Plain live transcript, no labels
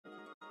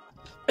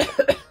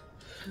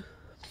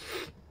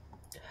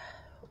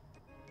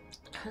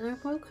Hello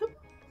and welcome.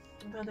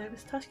 My name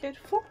is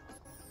Tashgate4.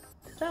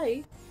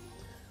 Today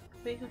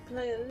we're going to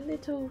play a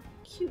little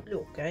cute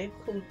little game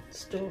called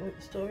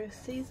Story of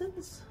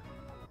Seasons.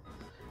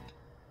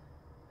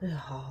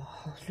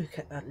 Oh, look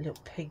at that little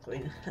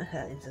penguin.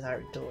 It's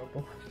so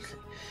adorable.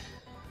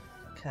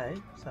 Okay,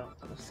 so I'm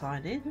going to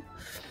sign in.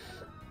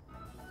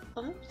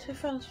 Oh,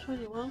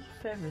 2021,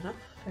 fair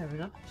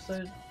enough.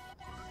 So,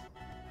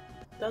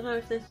 don't know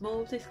if there's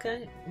more of this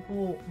game,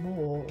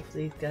 more of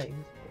these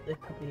games, but there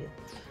probably is.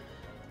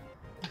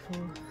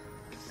 Before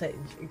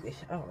settings English,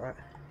 alright,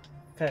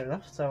 fair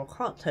enough, so I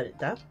can't turn it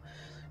down.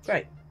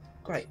 Great,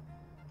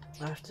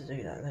 I have to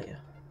do that later.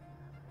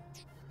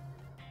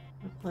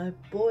 My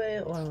boy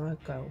or am I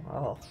go?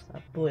 Oh,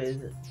 that boys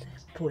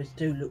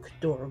do look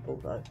adorable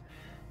though.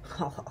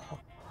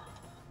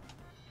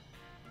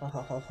 I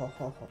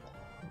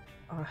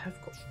have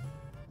got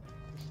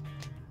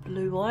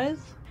blue eyes,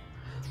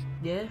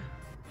 yeah,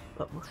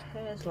 but my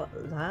hair's like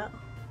that.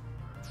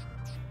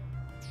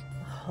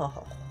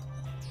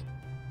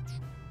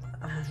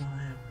 And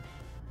I am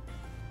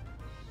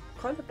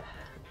kind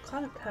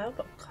of pale,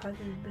 but kind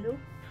of in the middle.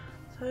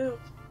 So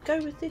go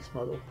with this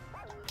model.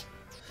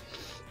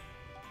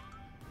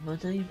 My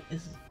name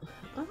is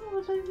no,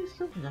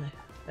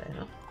 fair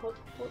enough.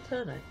 What's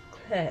her name?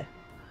 Claire.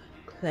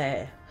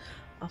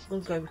 I'm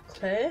gonna go with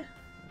Claire.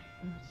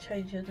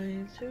 Change her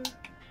name to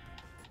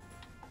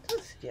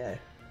Saskia.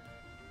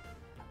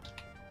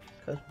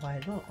 Because why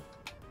not?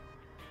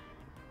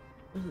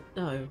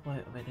 No,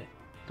 wait a minute.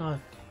 No.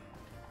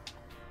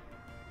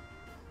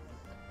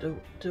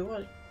 Do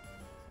I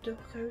go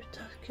with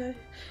Saskia?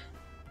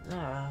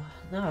 No,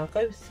 I'll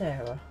go with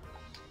Sarah.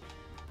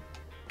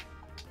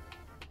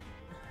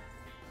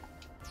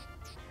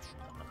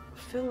 I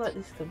feel like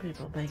this is going to be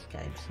my main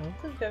game, so I'm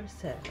going to go with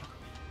Sarah.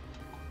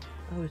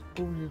 I was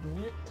born in the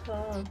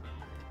winter,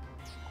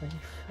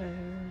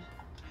 23rd,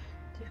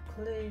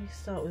 typically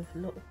start with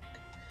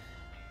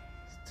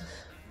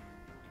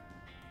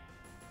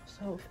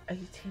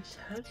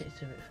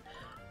 1800s.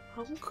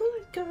 I'm going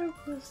to go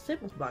with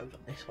simple mode on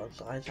this one,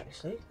 guys,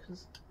 actually,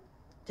 because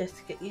just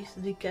to get used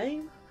to the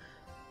game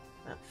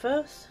at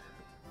first.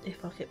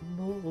 If I get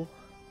more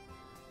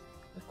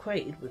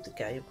acquainted with the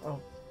game,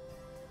 I'm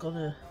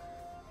gonna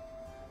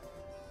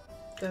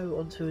go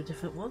on to a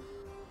different one.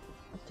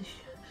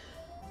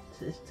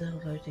 This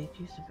downloaded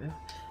username.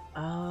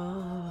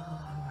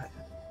 Right.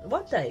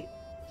 One day,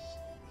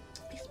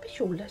 a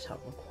special letter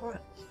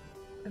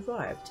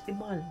arrived in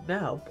my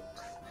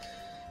mailbox.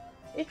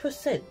 It was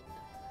sent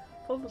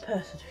from a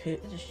person who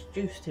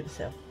introduced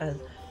himself as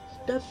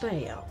the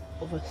mayor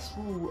of a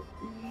small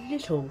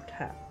little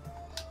town.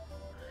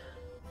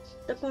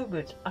 The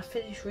moment I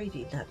finished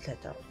reading that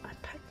letter, I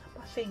packed up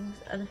my things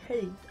and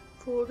headed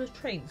for the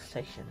train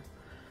station.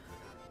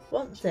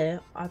 Once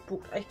there, I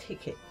booked a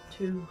ticket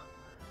to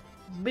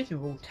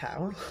Mineral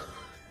Town,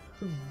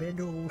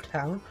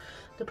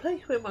 the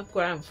place where my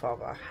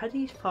grandfather had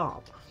his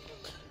farm.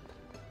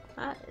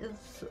 That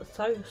is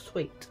so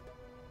sweet.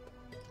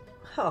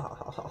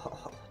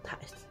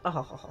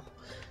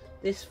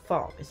 This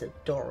farm is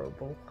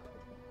adorable.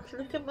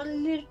 Look at my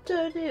little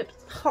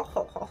turnips.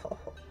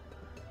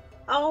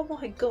 Oh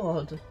my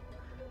god.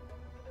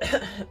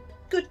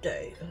 Good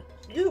day.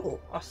 You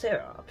are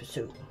Sarah, I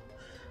presume.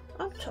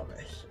 I'm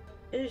Thomas.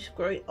 It is a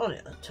great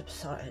honour to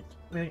preside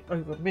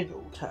over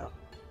Mineral Town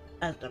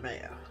as the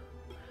mayor.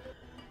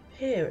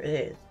 Here it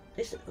is.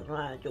 This is the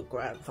land your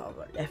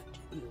grandfather left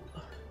you.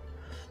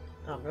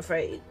 I'm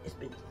afraid it's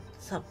been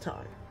some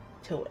time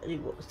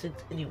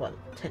since anyone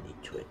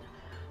tended to it,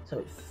 so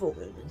it's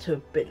fallen into a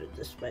bit of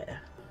despair.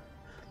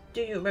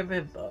 Do you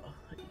remember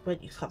when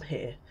you come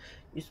here,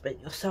 you spent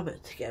your summer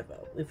together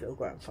with your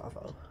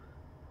grandfather?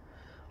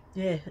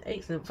 Yeah,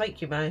 excellent,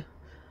 thank you, May.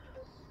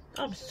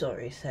 I'm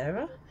sorry,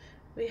 Sarah.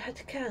 We had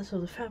to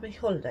cancel the family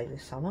holiday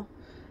this summer.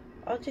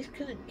 I just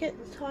couldn't get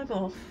the time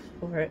off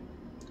for it.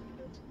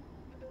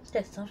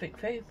 There's something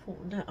very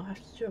important that I have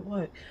to do at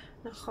work,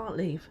 and I can't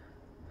leave.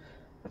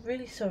 I'm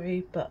really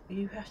sorry, but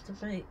you have to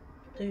make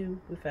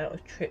do without a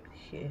trip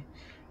this year.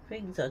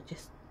 Things are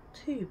just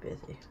too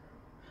busy.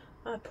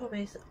 I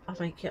promise I'll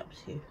make it up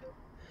to you.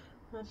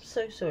 I'm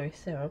so sorry,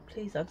 Sarah,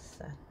 please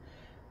understand.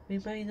 We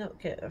may not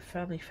get a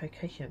family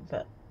vacation,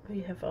 but we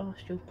have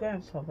asked your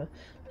grandfather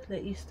to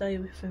let you stay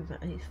with him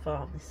at his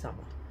farm this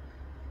summer.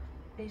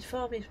 His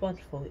farm is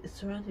wonderful. It's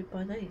surrounded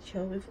by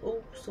nature with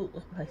all sorts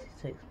of places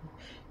to explore.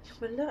 You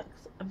can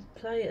relax and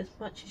play as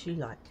much as you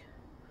like.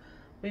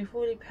 We've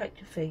already packed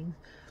your things,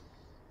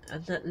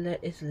 and that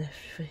is left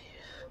for you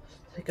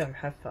to go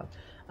have fun.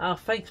 Oh,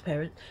 thanks,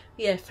 parent.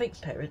 Yeah, thanks,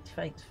 parent.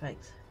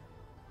 Thanks.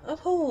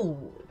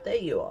 Oh, there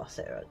you are,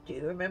 Sarah. Do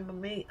you remember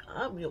me?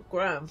 I'm your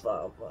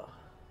grandfather.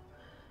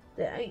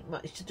 There ain't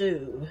much to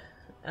do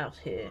out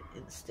here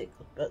in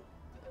Stigler, but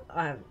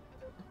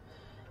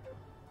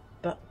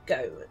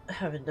go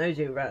have a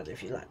nosy around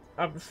if you like.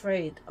 I'm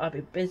afraid I'll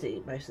be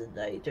busy most of the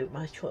day doing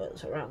my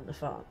chores around the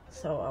farm,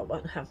 so I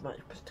won't have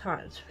much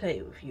time to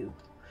play with you.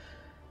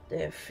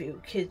 There are a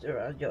few kids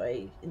around your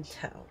age in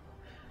town,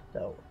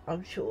 though.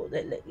 I'm sure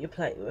they'll let you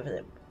play with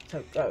them.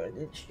 So go and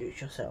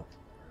introduce yourself.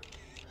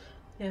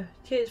 Yeah,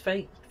 cheers,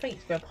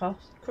 thanks, Grandpa.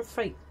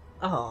 Thanks.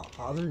 Ah,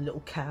 oh, the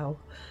little cow.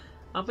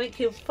 I'm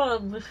making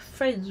fun with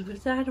friends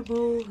with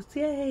animals.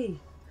 Yay!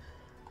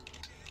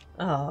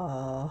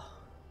 Ah,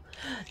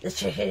 the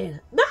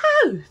chicken. No,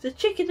 the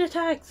chicken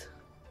attacked.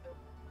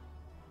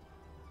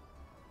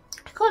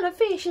 I got a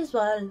fish as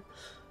well.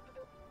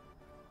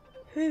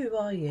 Who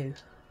are you?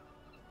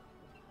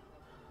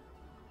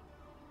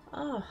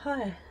 Oh,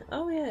 hi.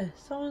 Oh, yeah,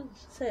 someone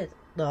said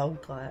the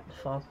old guy at the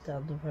farm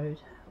down the road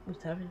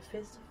was having a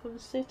visit from the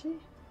city.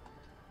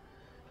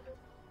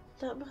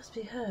 That must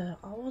be her.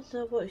 I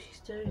wonder what she's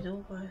doing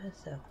all by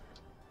herself.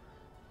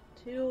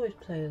 Do you always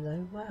play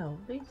alone? Wow,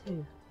 me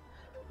too.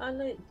 I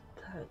like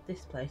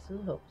this place a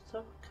lot, so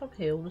I come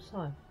here all the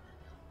time.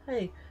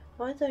 Hey,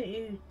 why don't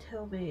you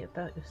tell me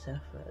about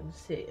yourself and the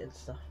city and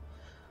stuff?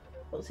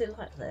 What's it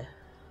like there?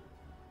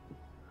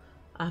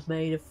 I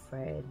made a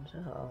friend.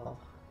 Oh.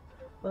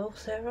 Well,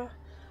 Sarah,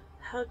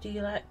 how do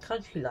you like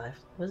country life?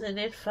 Wasn't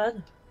it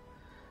fun?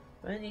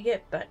 When you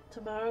get back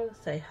tomorrow,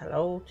 say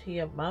hello to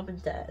your mum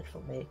and dad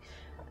for me.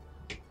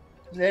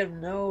 Let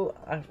them know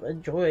I've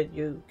enjoyed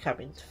you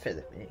coming to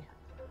visit me.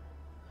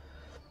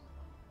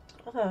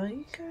 Oh, are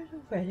you going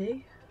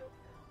already?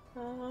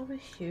 Oh, I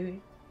miss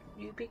you.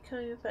 You'll be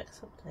coming back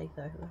someday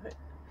though, right?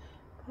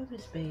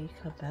 Promise me you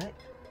come back.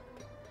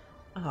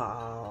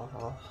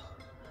 Ah,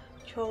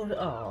 child,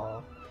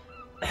 ah.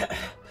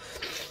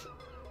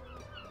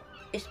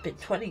 It's been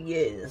 20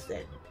 years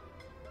then,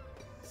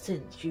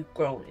 since you've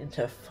grown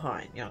into a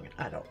fine young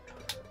adult.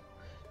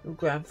 Your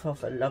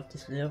grandfather loved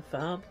this little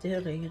farm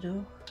dearly, you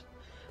know.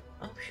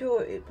 I'm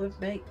sure it would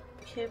make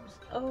him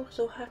oh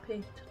so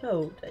happy to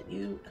know that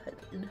you had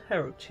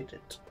inherited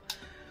it.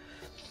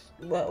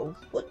 Well,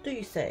 what do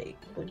you say?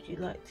 Would you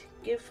like to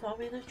give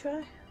farming a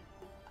try?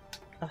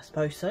 I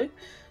suppose so.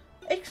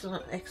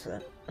 Excellent,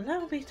 excellent.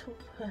 Allow me to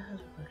the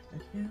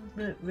new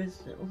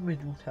resident of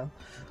Middletown.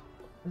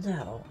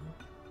 Now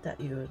that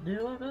you're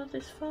new on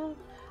this farm,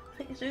 I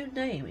think his new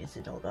name is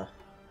in order.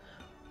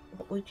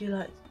 What would you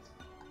like?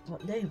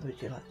 What name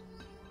would you like?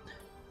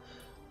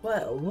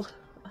 Well,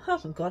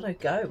 I'm gonna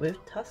go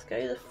with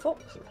Tusky the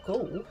Fox, of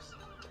course.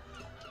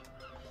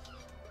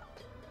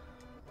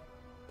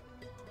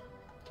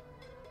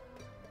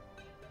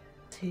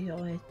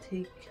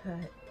 T-I-T-K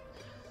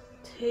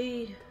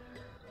T-S-U-K-I-K-O.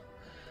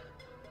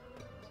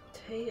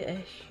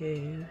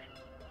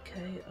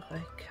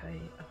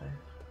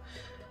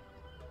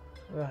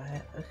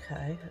 Right,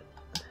 okay.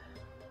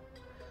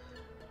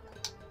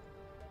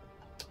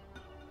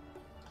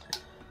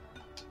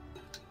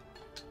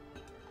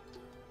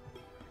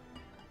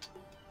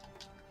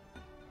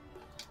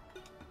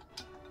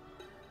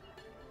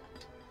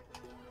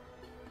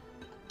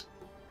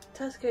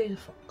 Tusky the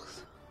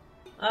Fox.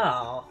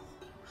 Oh.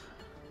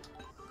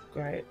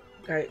 Great,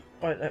 great.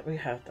 Won't let me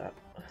have that.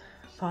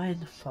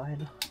 Fine,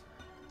 fine.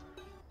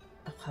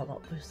 I'll come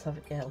up with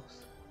something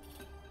else.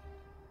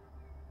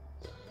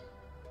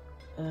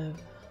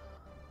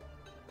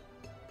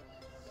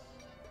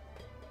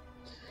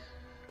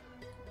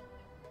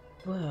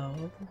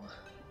 Well,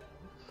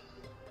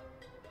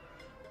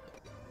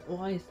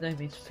 why is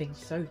naming things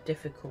so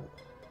difficult?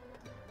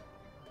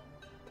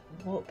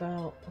 What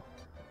about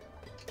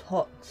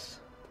Tots?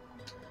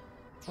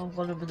 I'm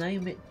gonna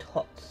name it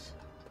Tots.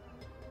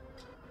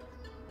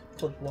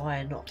 Because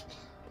why not?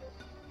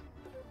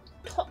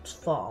 Tots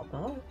Farm,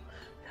 oh, it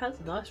has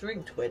a nice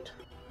ring to it.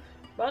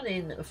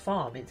 Running a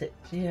farm, is it?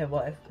 Yeah,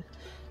 whatever.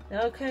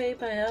 Okay,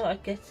 Mayor, I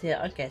get it,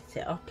 I get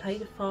it. I've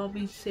played a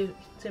farming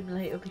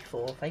simulator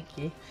before, thank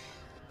you.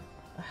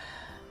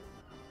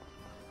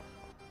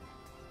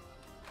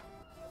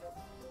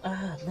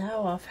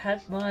 Now I've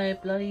had my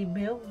bloody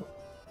meal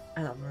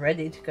and I'm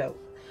ready to go.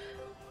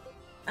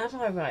 Am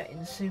I right in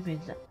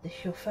assuming that this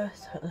is your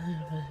first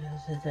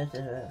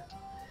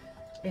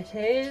It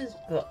is,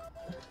 but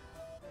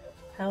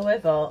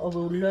however, I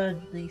will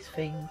learn these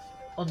things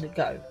on the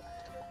go.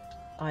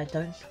 I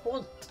don't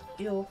want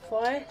your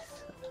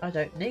advice, I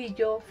don't need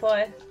your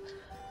advice,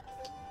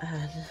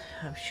 and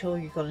I'm sure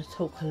you're going to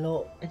talk a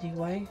lot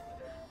anyway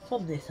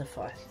from this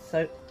advice,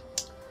 so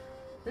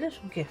a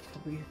little gift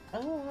for you.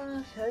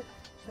 Oh, okay,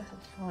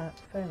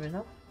 fair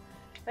enough.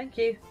 Thank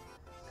you,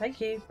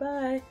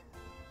 bye.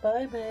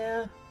 Bye,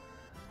 Mayor.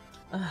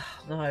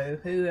 No,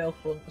 who else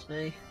wants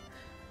me?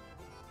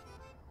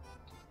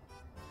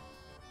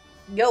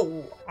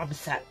 Yo, I'm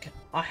Zack.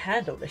 I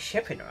handle the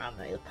shipping around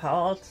these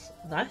parts.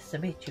 Nice to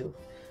meet you.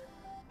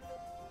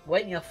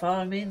 When you're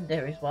farming,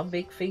 there is one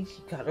big thing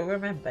you gotta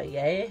remember,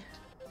 yeah?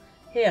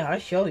 Here, I'll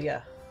show you.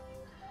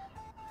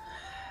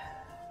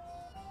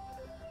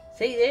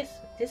 See this?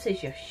 This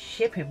is your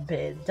shipping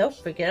bin. Don't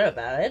forget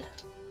about it.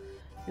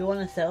 You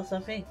want to sell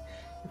something?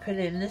 You put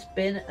it in this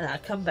bin and I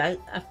come back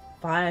at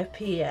 5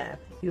 PM.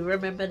 You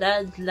remember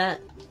that?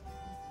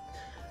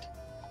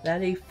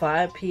 Laddie,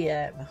 5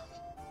 PM.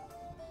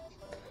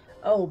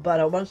 Oh, but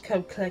I won't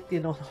come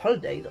collecting on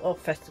holidays or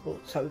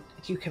festivals, so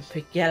you can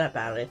forget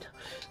about it.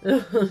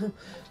 Because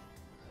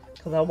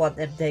I want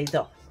them days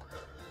off.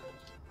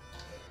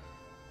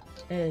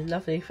 Yeah,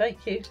 lovely.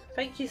 Thank you.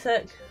 Thank you,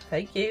 Zach.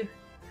 Thank you.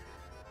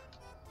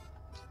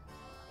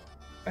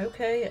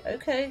 Okay,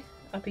 okay.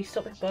 I'll be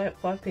stopping by at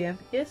 5 PM.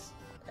 Yes,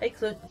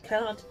 excellent.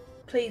 Can I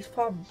please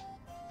farm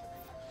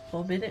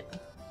for a minute?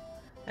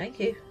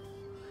 Thank you.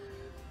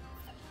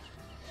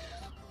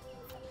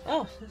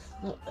 Oh, it's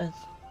not as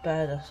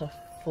bad as I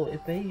thought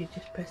it'd be. You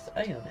just press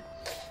A on it.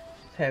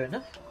 Fair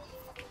enough.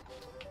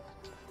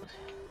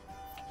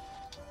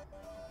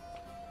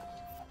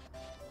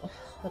 Oh,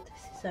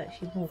 this is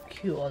actually more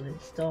cute than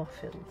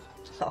Starfield.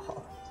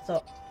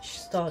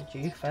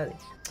 Stardew Valley.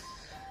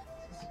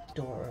 This is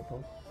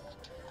adorable.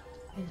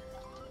 Yeah.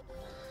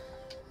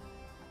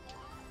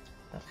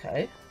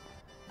 Okay.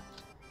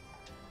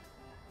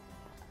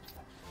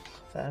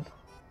 Fab.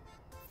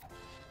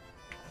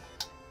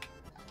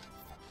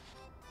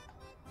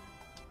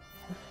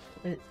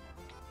 Let's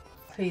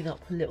clean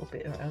up a little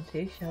bit around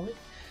here, shall we?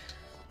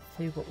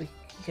 See what we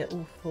can get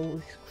all for all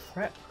this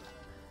crap.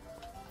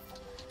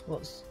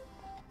 What's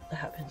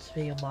happens to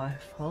be on my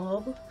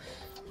farm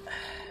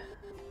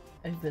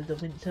over the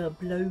winter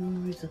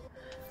blows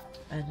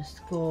and the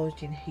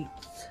scorching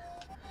heats,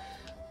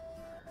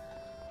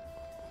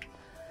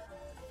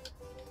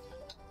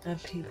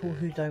 and people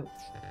who don't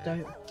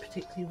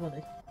particularly want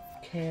to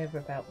care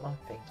about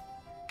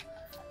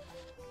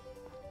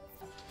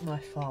my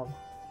farm,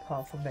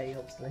 apart from me,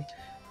 obviously.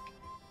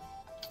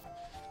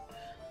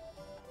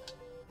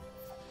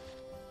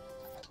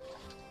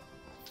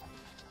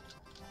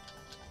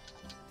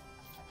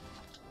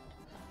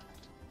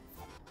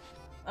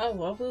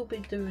 Oh, I will be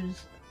doing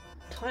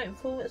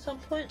Titanfall at some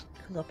point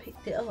because I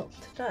picked it up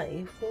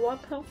today for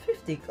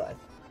 £1.50, guys.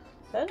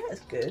 So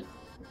that's good.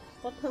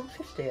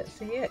 £1.50 at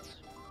CX.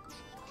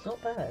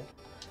 Not bad.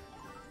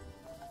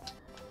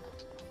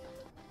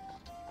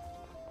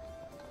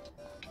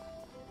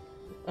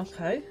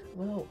 Okay,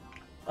 well,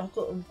 I've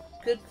got a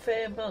good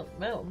fair amount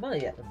of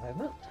money at the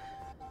moment.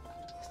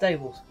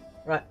 Stables.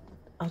 Right,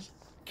 I'm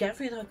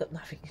gathering I've got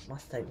nothing in my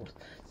stables.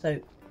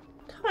 So,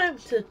 time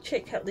to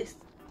check out this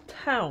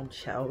town,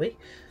 shall we?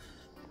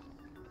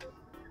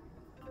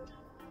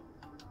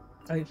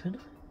 Open.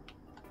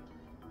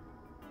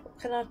 What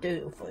can I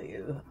do for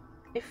you?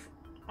 If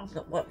I'm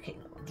not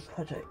working on the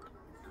project,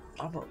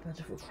 I'm not going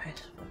to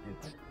request for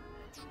anybody.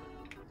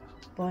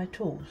 Buy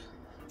tools.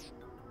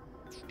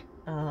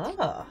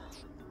 Ah.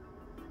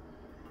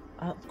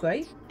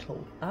 Upgrade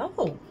tool.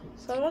 Oh,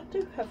 so I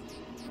do have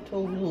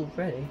tools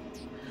already.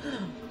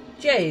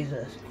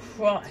 Jesus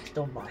Christ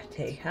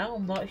almighty, how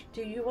much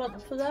do you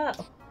want for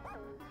that?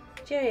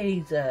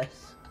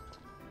 Jesus.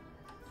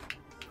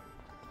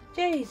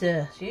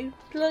 Jesus, you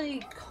bloody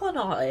con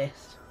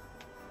artist.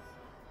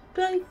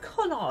 Bloody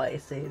con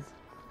artists.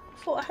 I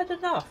thought I had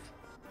enough.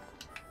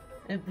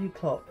 Empty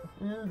plot.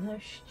 Oh, no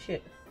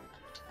shit.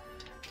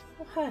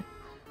 Okay.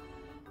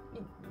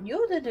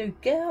 You're the new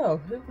girl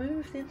who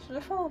moved into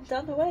the farm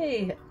down the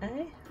way,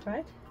 eh?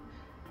 Right?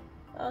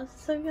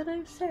 So your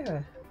name's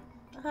Sarah.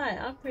 Hi,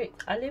 I'm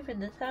Rick. I live in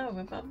the town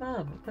with my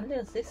mum and my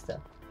little sister.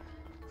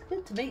 It's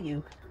good to meet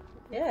you.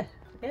 Yeah,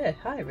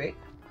 hi Rick.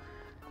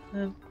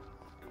 Oh,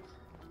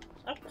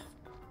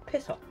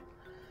 piss off.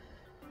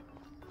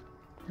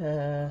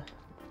 The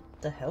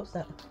hell's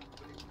that?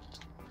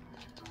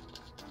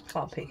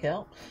 Can't pick it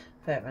up.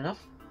 Fair enough.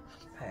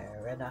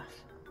 Fair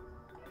enough.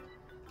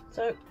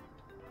 So,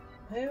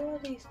 where are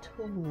these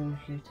tools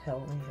you tell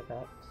me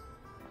about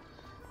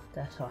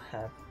that I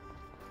have?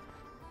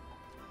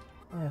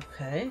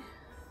 Okay.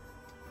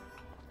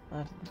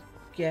 I'm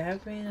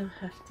gathering I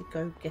have to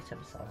go get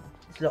them somewhere.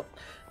 It's locked.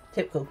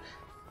 Typical.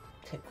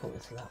 Typical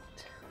is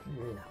locked.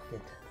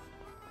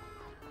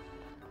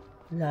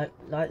 Locked.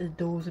 Like the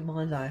doors in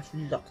my life,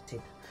 locked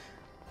in.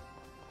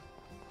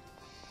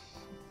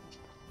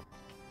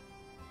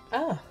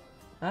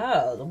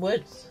 Ah, the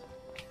woods.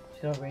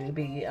 Should I really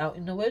be out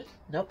in the woods?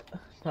 Nope,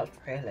 not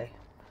really.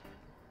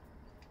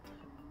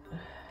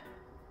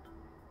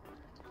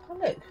 Oh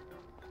look.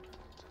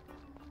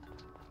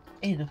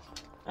 Inn.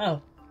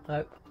 Oh,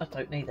 no, I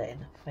don't need that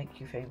inn.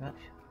 Thank you very much.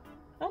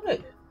 Oh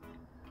look.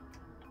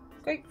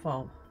 Grape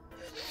farm.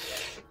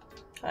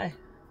 Hi.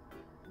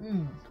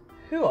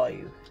 Who are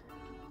you?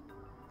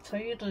 So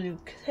you're the new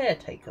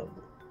caretaker?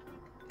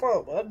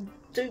 Well, I'm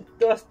too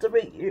nice to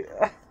meet you.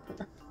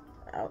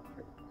 Ow.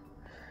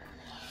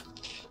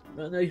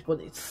 I know he's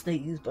wanted to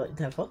sneeze, but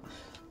never.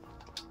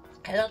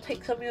 Can I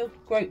take some of your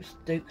grapes,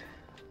 Duke?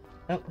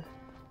 Nope.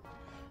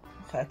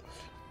 Okay.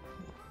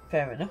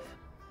 Fair enough.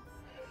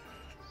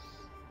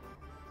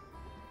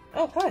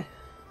 Oh, hi.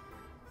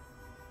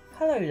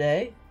 Hello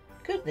there.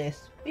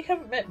 Goodness, we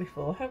haven't met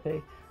before, have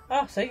we?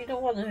 Ah, so you're the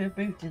one who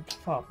moved into the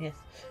farm, yes.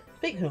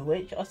 Speaking of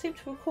which, I seem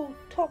to recall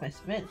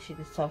Thomas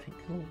mentioning something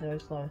along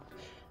those lines.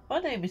 My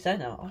name is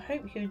Anna. I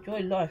hope you enjoy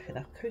life in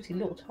a cosy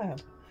little town.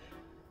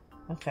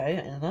 Okay,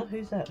 Anna,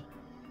 who's that?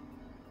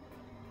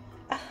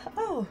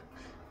 Oh,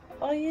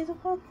 are you the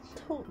one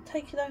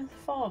taking over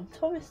the farm?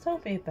 Thomas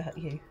told me about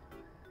you.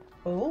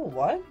 Oh,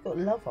 I've got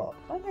love art.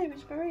 My name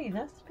is Marie.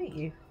 Nice to meet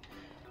you.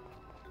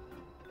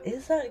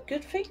 Is that a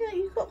good thing that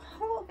you got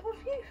heart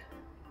above you?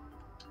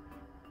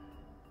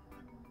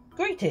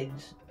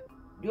 Greetings.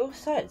 You're a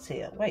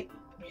sightseer. Wait,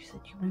 you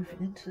said you're moving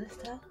into this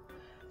town?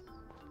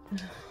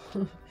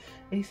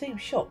 He seemed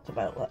shocked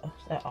about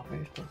that I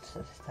moved into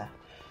this town.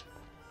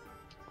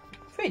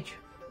 Fridge.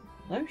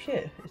 No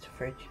shit, it's a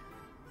fridge.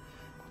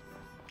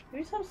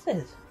 Who's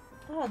upstairs?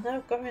 Oh,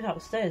 no, going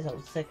upstairs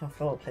on the second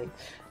floor, please.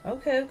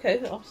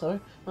 Okay, I'm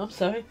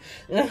sorry.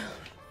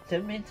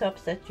 Didn't mean to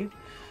upset you.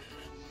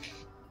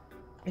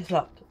 It's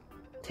locked.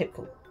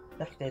 Typical.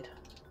 Like I did.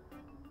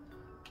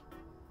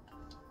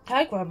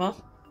 Hi, Grandma.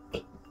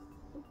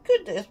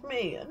 Goodness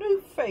me, a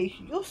new face.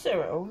 You're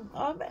Sarah.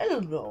 I'm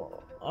Eleanor.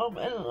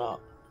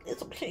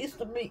 It's a pleasure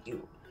to meet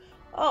you.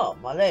 Oh,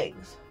 my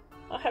legs.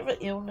 I have an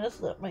illness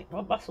that makes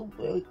my muscles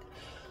weak,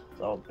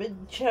 so I've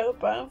been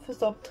chair-bound for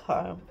some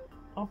time.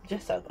 I'm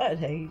just at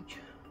that age.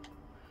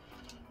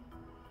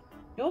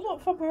 You're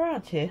not from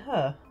around here,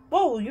 huh?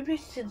 Whoa, you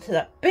moved into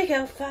that big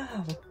old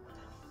farm.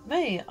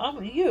 Me,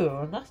 I'm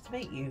you. Nice to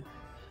meet you.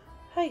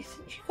 Hey,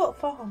 since you got a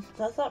farm,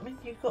 does that mean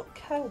you've got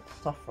cow and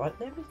stuff, right?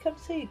 Let me come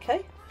see you,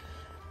 okay?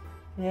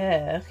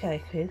 Yeah,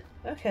 okay, kid.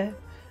 Okay.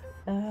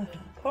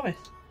 Promise.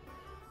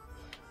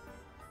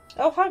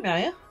 Oh, hi,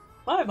 Maya.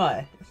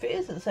 My, if it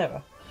isn't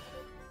Sarah.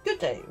 Good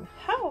day.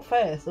 How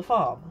fares the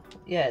farm?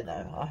 Yeah,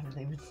 no, I haven't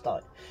even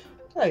started.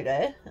 Hello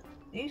there.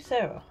 You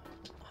Sarah.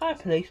 Hi,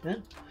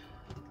 policeman.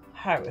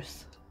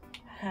 Harris.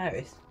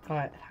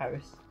 Right,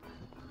 Harris.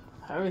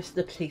 Harris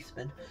the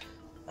policeman.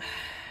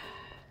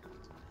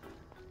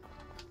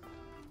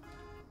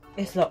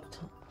 It's locked.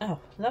 Oh,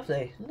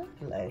 lovely.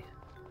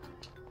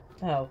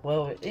 Oh,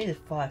 well, it is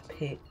 5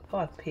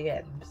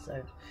 p.m,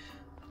 so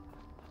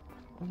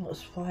I'm not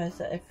surprised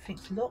that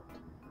everything's locked.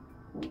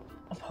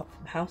 Apart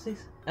from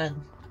houses and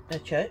a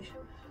church.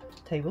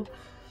 Table.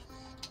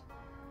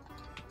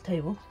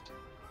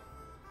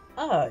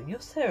 Ah, you're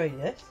Sarah,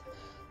 yes?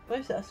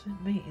 Most of us been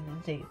meeting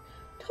indeed.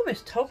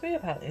 Thomas told me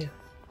about you.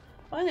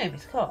 My name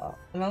is Carl,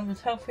 and I'm the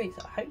town priest.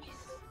 I hope you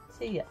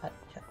see you at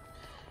church.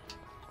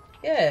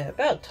 Yeah,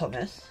 about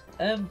Thomas.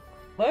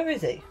 Where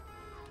is he?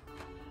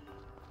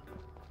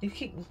 You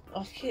keep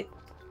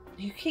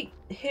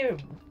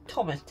hearing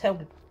Thomas tell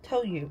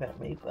you about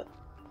me, but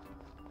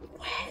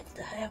where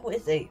the hell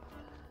is he?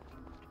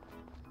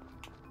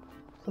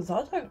 Because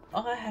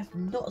I have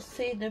not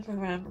seen him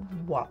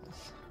around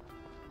once.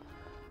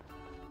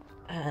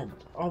 And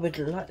I would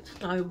like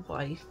to know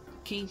why he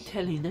keeps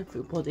telling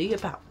everybody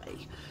about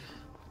me.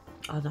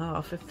 I know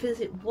I've a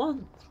visit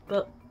once,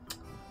 but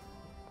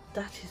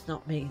that is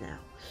not me now.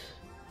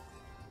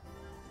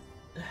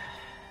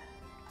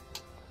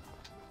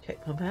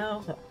 Check my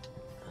mail.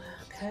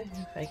 Okay,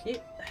 thank you.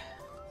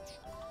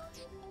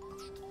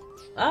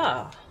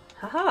 Ah,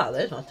 haha,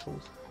 there's my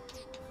tools.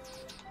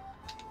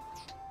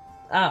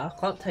 Ah, I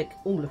can't take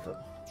all of them.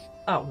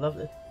 Oh,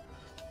 lovely.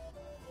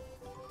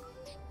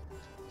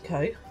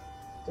 Okay,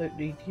 don't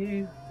need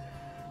you.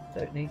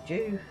 Might need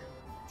you.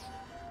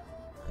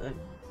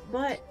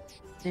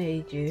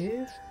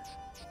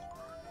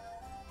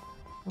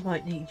 I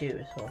might need you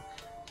as well.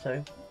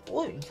 So,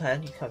 what you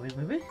come in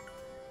with me?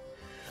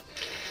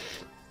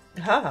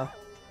 Ha!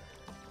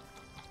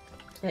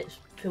 Let's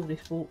fill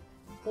this water.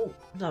 Oh,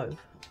 no.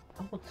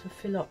 I want to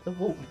fill up the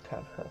water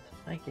can first.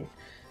 Thank you.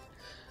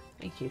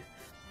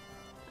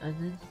 And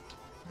then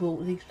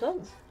water these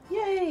plants.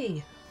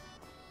 Yay!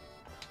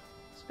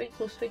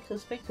 Sprinkle.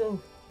 Sprinkle.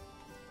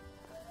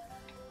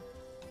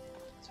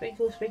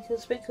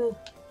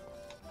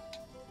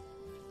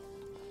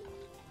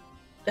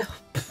 Oh,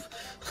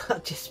 I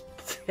just...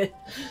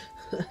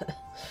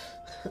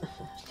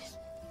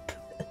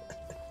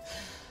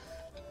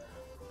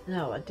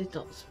 No, I did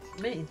not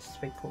mean to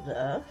sprinkle the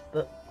earth,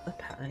 but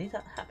apparently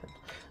that happened.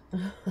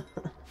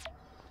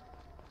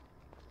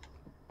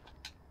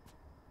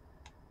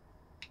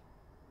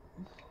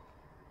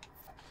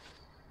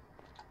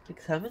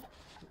 Big salmon?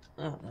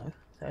 Oh no,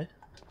 okay.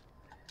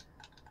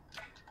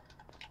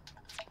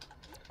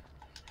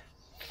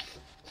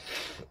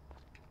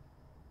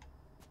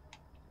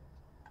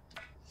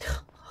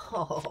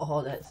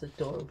 Oh, that's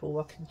adorable.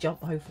 I can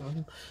jump over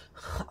them.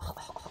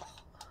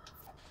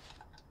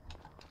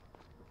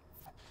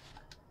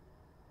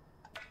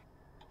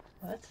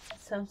 Why does it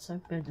sound so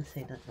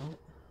menacing at night?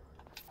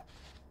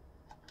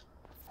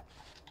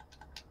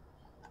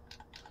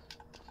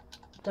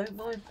 Don't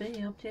mind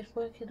me, I'm just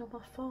working on my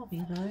farm,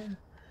 you know.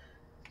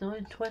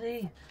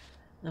 9:20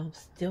 and I'm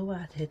still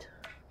at it.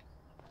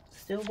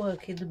 Still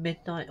working the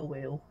midnight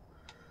wheel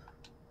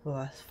for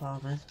us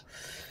farmers.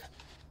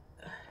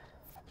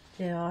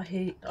 Yeah, I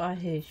hear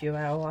you,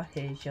 Al, I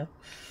hear you.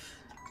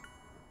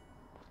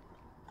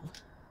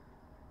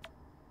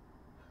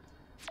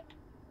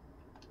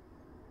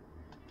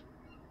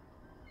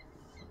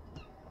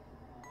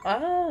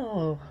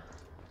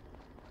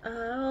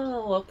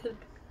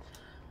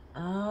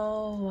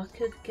 I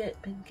could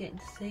been getting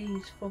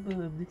seeds from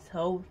him this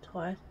whole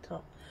time.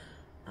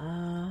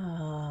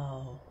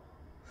 Oh,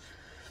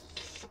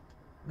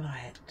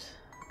 right,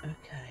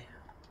 okay,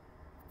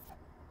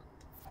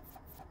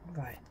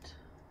 right,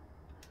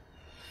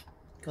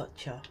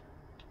 gotcha.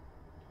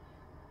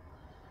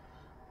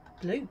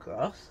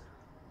 Bluegrass?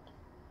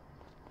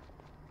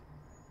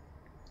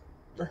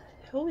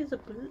 hell is a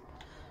blue?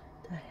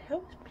 The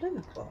hell is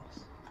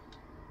bluegrass?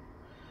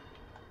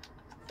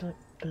 But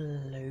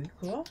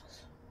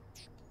bluegrass?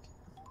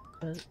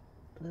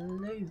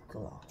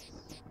 Bluegrass.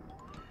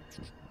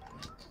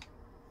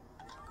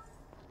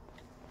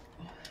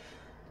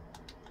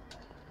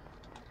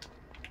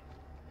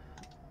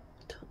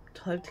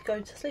 Time to go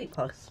to sleep,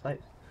 I suppose.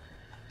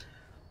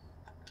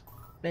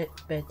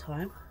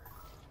 Bedtime.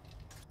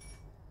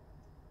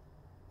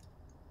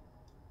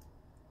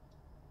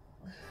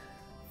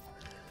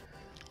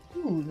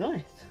 Ooh,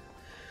 nice.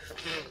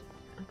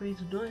 I made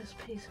a nice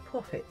piece of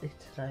profit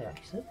today,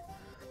 actually.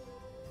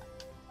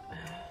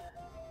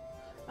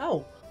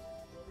 Oh,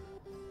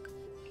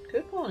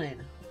 good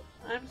morning.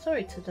 I'm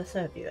sorry to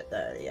disturb you at the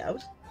early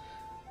hours.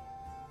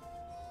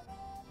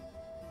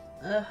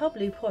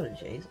 Humbly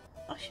apologies.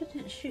 I should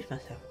introduce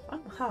myself.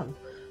 I'm Han,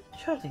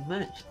 travelling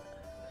merchant.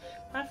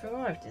 I've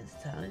arrived in this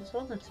town. It's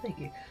an honour to meet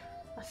you.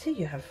 I see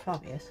you have a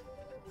farm, yes?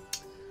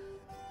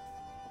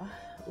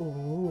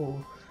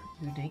 Oh,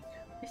 unique.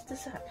 Mr.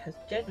 Zack has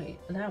generally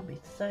allowed me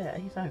to stay at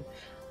his home.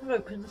 I've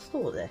opened a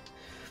store there.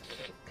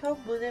 Come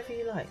whenever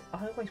you like.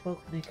 I always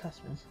welcome new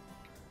customers.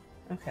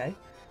 Okay.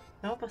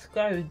 Now I must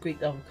go and greet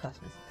the other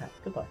customers in town.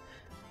 Goodbye.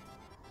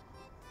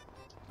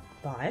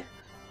 Bye.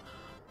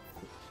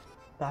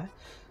 Bye.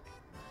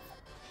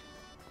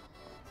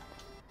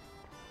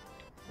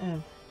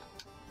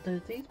 Do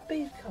these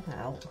bees come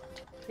out?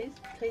 Please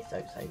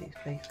don't say these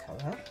bees come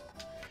out.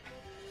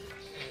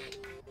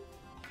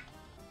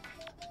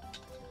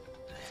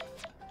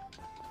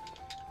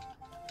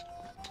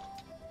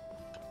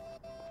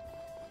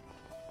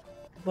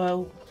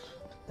 Well,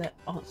 that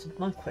answered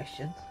my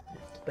question.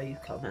 If the bees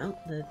come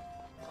out, the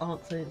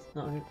answer is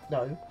no,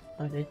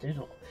 they do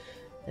not.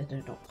 They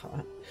do not come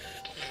out.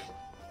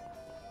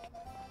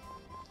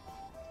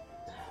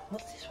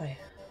 What's this way?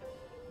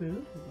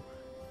 Ooh.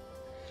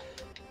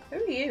 Who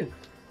are you?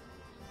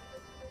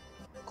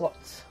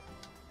 Glotz.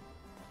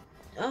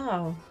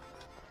 Oh.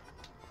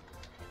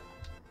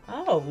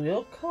 Oh,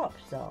 you're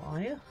cops, are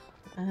you?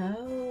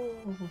 Oh,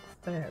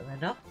 fair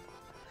enough.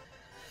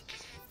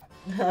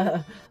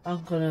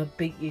 I'm gonna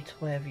beat you to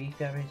wherever you're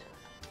going.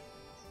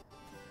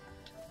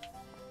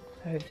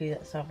 Hopefully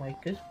that's somewhere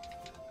good.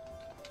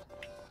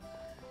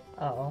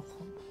 Oh,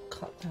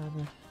 cut down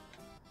the...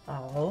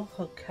 Oh, I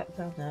can't cut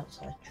down the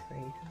outside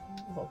tree.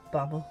 What a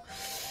bummer.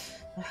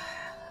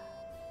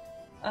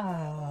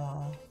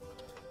 Ah,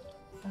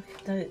 I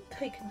can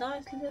take a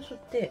nice little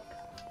dip.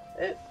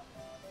 Oh.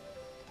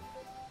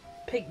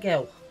 Pink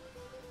girl,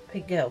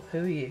 who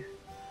are you?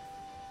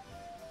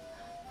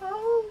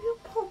 Oh, you're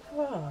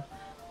Popra.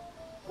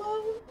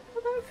 Well, I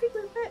don't think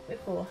we've met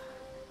before.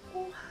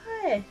 Oh,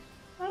 hi,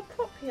 I'm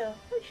Popia.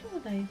 What's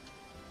your name?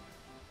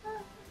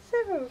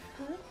 Sarah.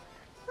 Huh?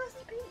 Nice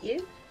to meet you.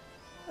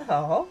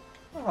 Oh,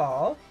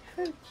 you're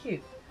very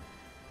cute.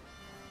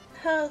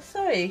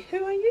 Sorry,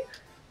 who are you?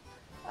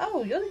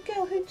 Oh, you're the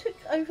girl who took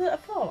over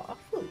that farm. I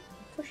thought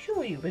for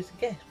sure you was a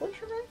guest. What's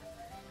your name?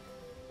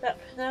 That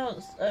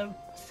pronounced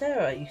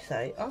Sarah, you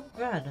say. I'm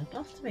Gran.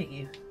 Nice to meet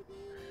you.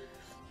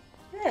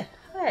 Yeah,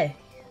 hi.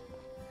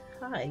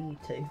 Hi, you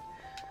two.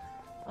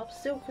 I'm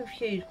still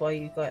confused why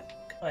you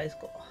guys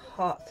got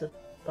hearts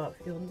above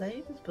your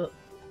names, but...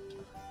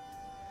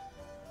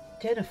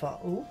 Jennifer.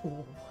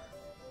 Ooh.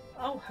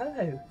 Oh,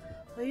 hello.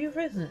 Are you a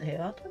resident here?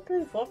 I don't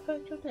believe I've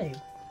heard your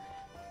name.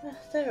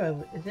 Sarah,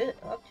 is it?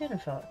 I'm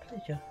Jennifer.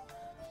 Pleasure.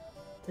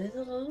 There's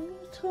a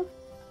lot of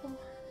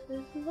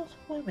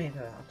women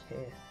around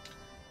here.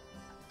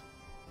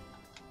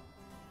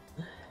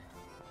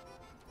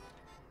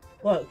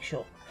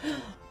 Workshop.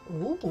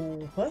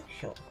 Ooh,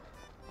 workshop.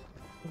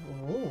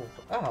 Ooh,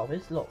 oh,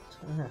 it's locked.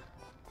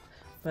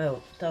 Well,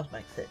 it does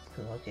make sense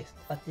because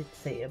I did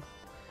see him.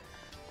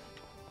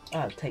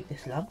 I'll take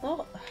this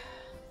landmark.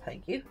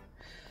 Thank you.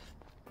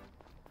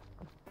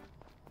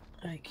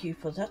 Thank you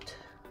for that.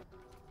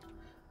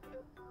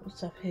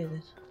 What's up here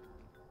then?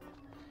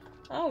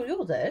 Oh,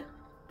 you're there.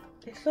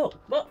 It's locked.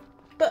 What?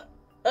 But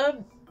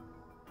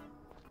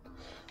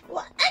what?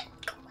 What?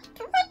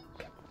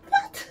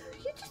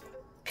 You just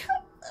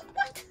come.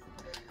 What?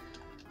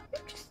 You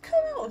just come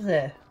out of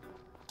there.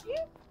 You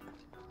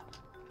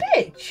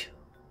bitch.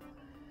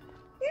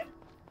 You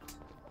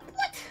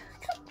what?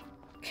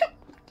 Come.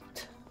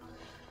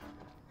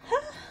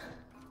 Huh?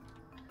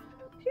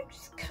 You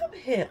just come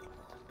here.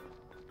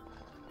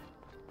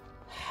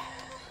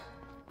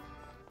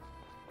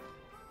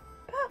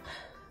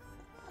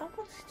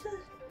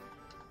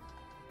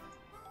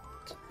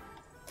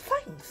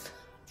 Thanks.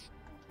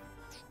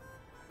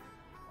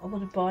 I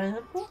want to buy an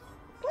apple.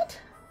 What?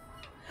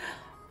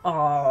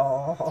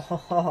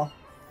 Oh,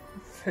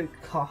 fruit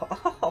car.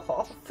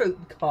 Oh, fruit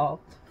car.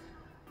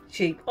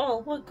 Sheep.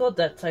 Oh my god,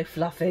 that's so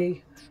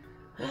fluffy.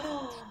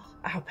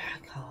 Alpaca.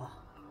 Alpaca.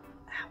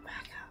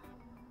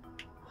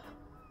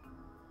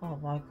 Oh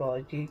my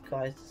god, you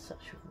guys are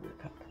such a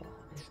rip-up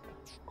parties.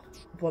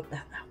 I want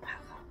that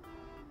alpaca.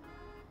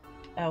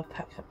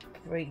 Alpaca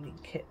breeding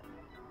kit.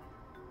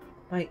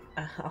 Wait,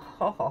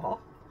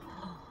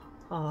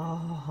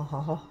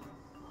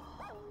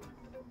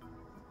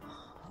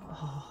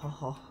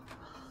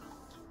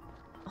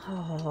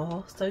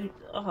 So,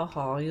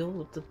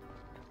 you're the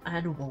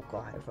animal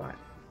guy, right?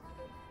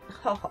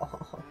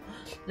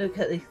 Look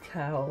at these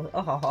cows.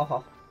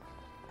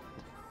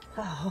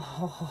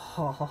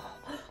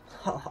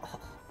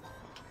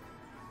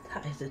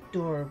 That is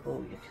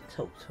adorable. You can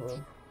talk to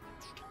them.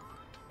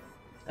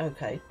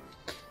 Okay,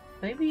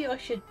 maybe I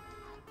should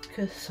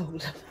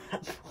consult the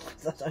map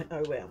because I don't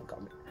know where I'm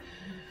going.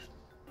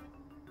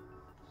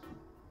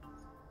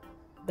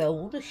 Well,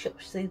 all the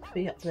shops seem to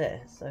be up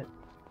there, so...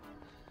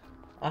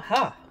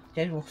 Aha!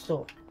 General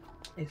store.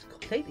 It's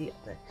completely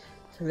up there.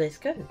 So let's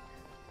go.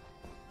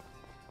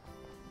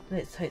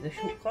 Let's take the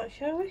shortcut,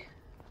 shall we?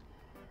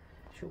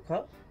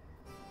 Shortcut.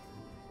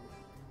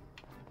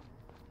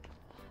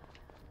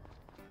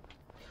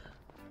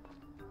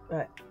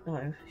 Right,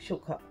 no,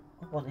 shortcut.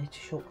 I wanted to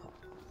shortcut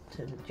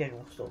to the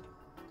general store.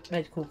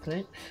 Medical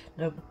clinic.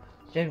 No,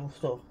 general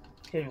store.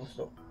 General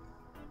store.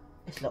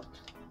 It's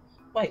locked.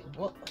 Wait,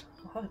 what?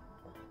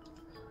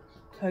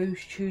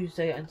 Closed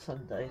Tuesday and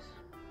Sundays.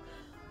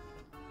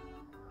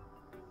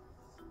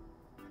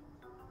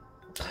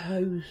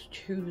 Closed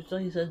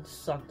Tuesdays and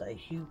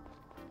Sundays, you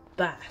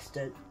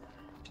bastard.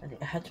 And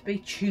it had to be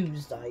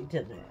Tuesday,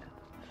 didn't it?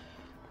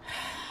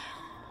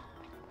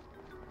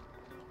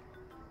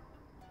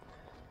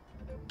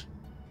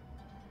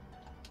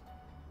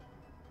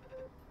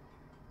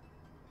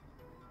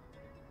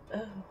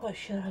 What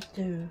should I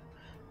do?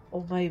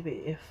 Or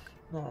maybe if...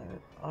 No,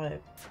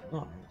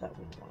 no, that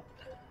wouldn't work.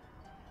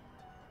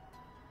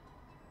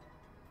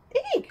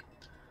 Egg!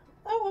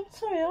 Oh, I'm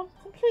sorry, I'm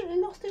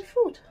completely lost in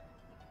thought.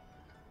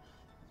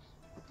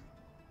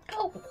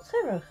 Oh,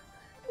 Sarah,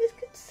 it's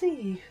good to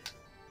see you.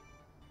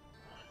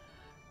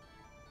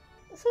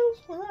 It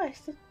sounds nice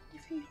that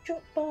if you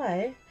drop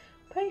by,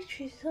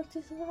 pastries at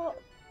this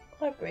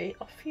library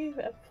are few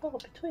and far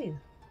between.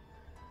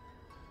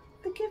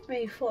 Forgive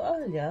me for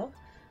earlier.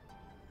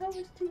 I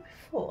was doing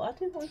before. I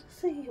didn't want to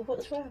see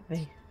what's around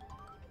me.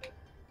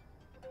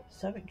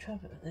 Something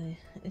troubling.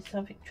 Is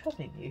something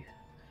troubling you?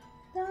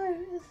 No,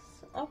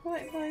 I'm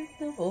writing my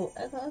novel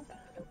and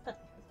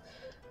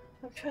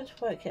I'm trying to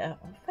work it out.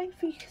 Thank you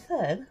for your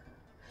concern.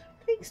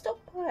 Please stop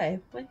by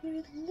when you're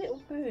in a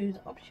little mood.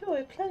 I'm sure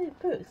there are plenty of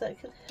books that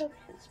can help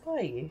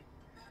inspire you.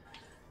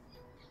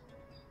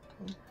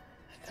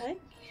 Thank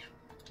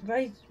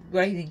you.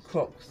 Raising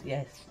crocs,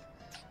 yes.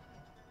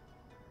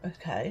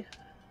 Okay.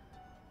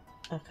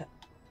 Okay.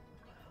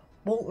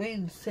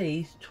 Watering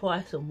seeds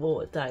twice or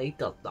more a day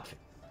does nothing.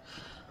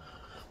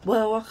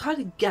 Well, I kind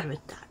of gathered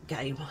that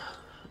game.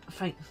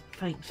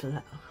 Thanks for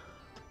that.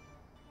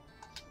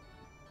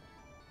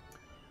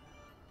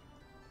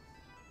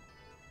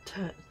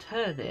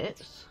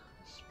 Turnips,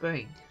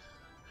 spring.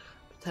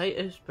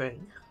 Potato,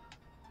 spring.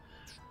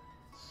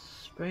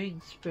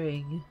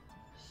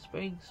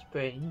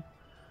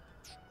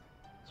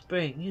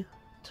 Spring.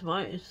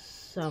 Tomatoes,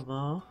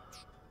 summer.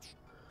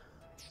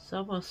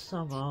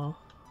 Summer.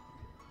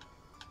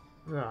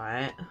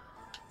 Right.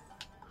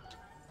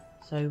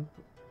 So,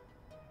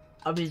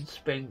 I'm in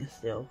spring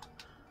still.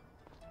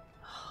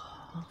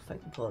 Oh,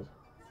 thank God.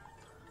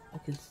 I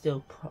can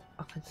still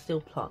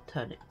plant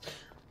turnips.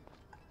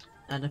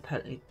 And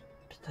apparently,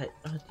 potato.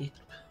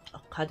 I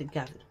kind of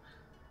gathered.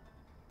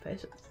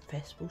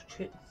 Festival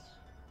trips.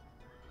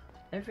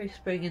 Every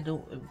spring and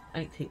autumn,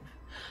 18th.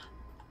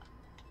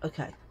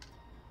 Okay.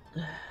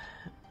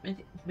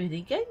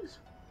 Mini games.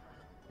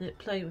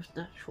 Play with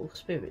natural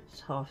spirits,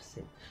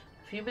 harvesting.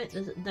 Have you met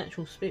the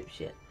natural spirits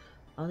yet?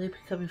 Are they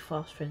becoming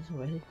fast friends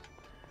already?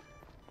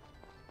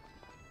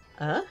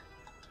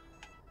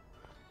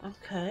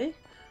 Okay.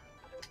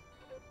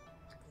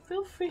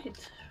 Feel free to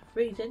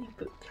read any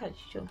book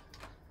catches your...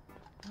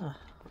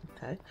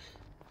 okay.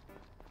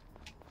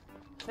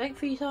 Thanks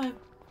for your time.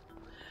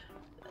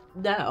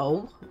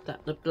 Now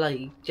that the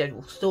Blade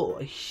General Store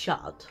is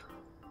shut.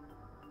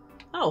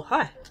 Oh,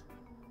 hi.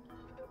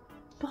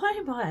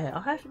 My,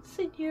 I haven't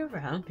seen you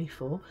around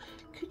before.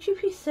 Could you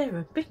be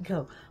Sarah?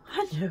 Bingo,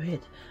 I knew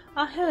it.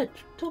 I heard,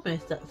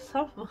 Thomas, that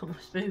someone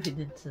was moving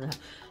into that.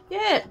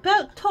 Yeah,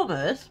 about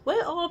Thomas. Where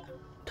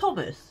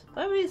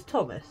is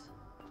Thomas?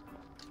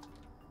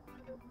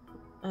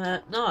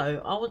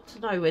 No, I want to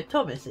know where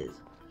Thomas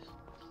is.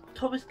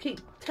 Thomas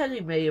keeps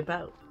telling me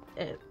about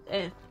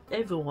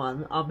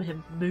everyone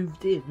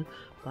moved in,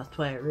 but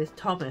where is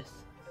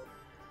Thomas?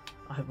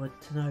 I want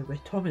to know where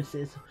Thomas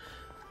is.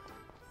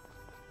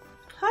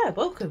 Hi,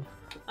 welcome.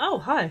 Oh,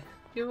 hi.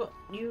 You.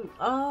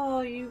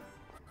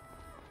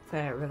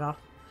 Fair enough.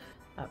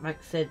 That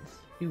makes sense.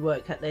 You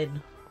work at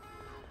then.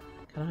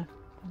 Can I?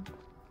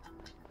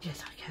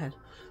 Yes, I can.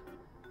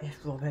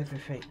 From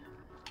everything.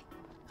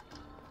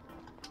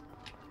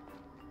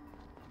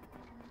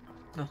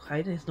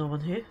 Okay, there's no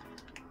one here.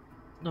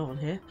 No one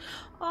here.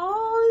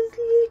 Oh, it's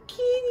a little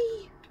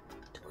kitty.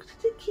 Talk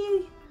to the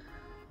kitty.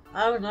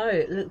 Oh no,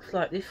 it looks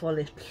like this one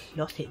is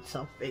plotting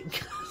something.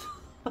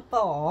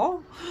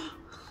 Oh.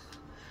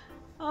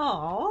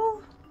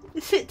 Oh,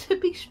 is it to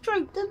be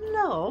stroked and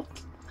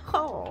loved?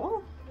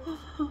 Oh,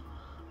 I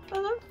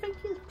don't think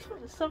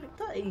it's something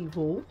that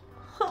evil.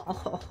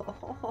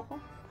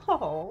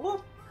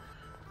 Oh,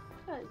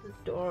 that's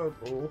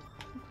adorable.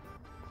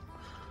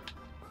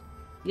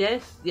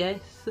 Yes,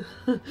 yes.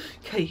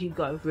 Okay, you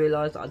guys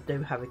realise I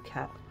do have a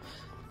cat.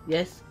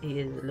 Yes, he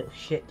is a little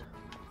shit.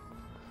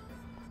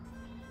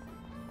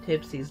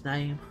 Tibbs his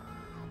name.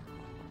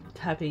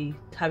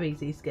 Tabby's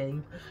his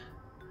game.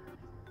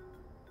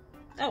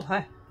 Oh,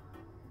 hi.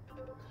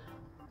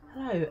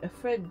 Hello, a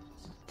friend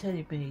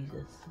telling me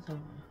this.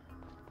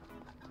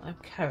 I'm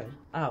Karen.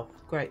 Oh,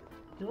 great.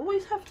 You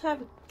always have to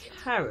have a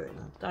Karen,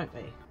 don't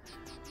we?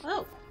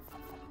 Oh,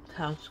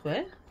 town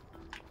square.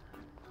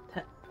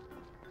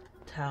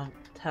 Town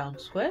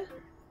square.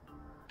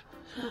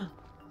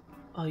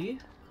 Are you?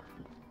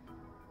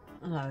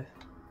 No.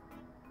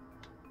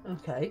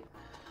 Okay.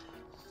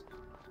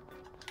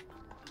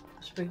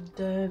 Spring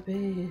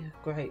Derby.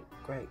 Great.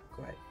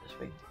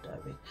 Spring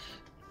Derby.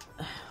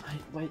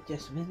 Wait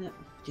just a minute.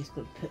 Just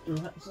gonna put the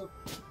lights on.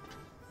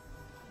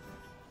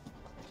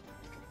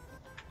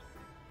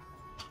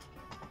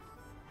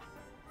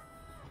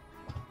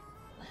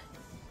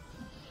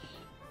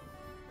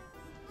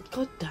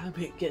 God damn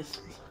it, gets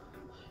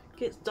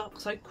dark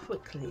so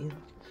quickly in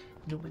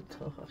the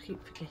winter. I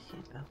keep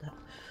forgetting about that.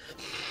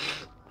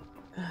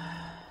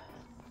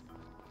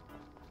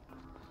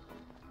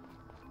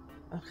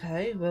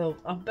 Okay, well,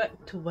 I'm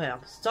back to where I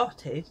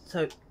started,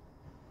 so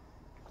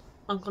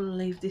I'm gonna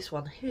leave this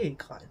one here,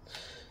 guys.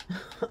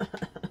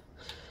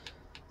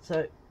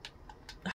 So